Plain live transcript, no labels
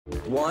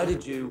Why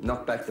did you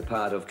knock back the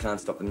part of Can't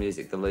Stop the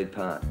Music, the lead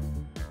part?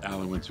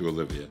 Alan went to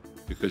Olivia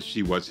because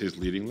she was his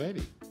leading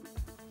lady.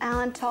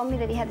 Alan told me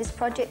that he had this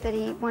project that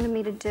he wanted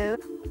me to do.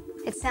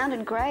 It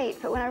sounded great,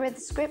 but when I read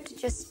the script,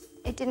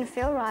 it didn't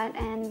feel right,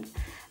 and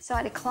so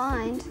I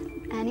declined,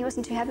 and he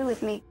wasn't too happy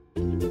with me.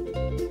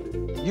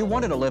 You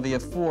wanted Olivia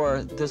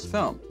for this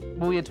film.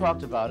 Well, we had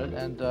talked about it,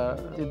 and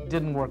it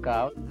didn't work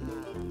out.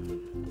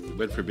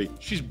 Went for big,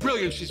 she's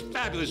brilliant, she's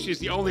fabulous, she's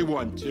the only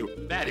one, too.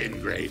 That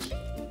isn't great.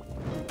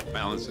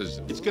 Alan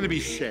says, it's gonna be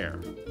Cher.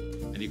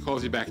 And he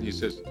calls you back and he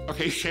says,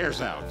 okay,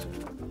 Cher's out.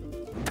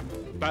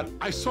 But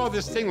I saw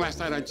this thing last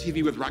night on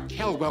TV with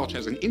Raquel Welch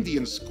as an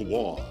Indian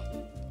squaw.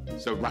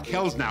 So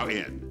Raquel's now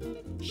in.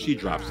 She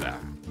drops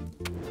out.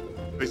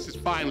 This is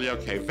finally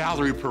okay,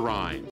 Valerie Perrine.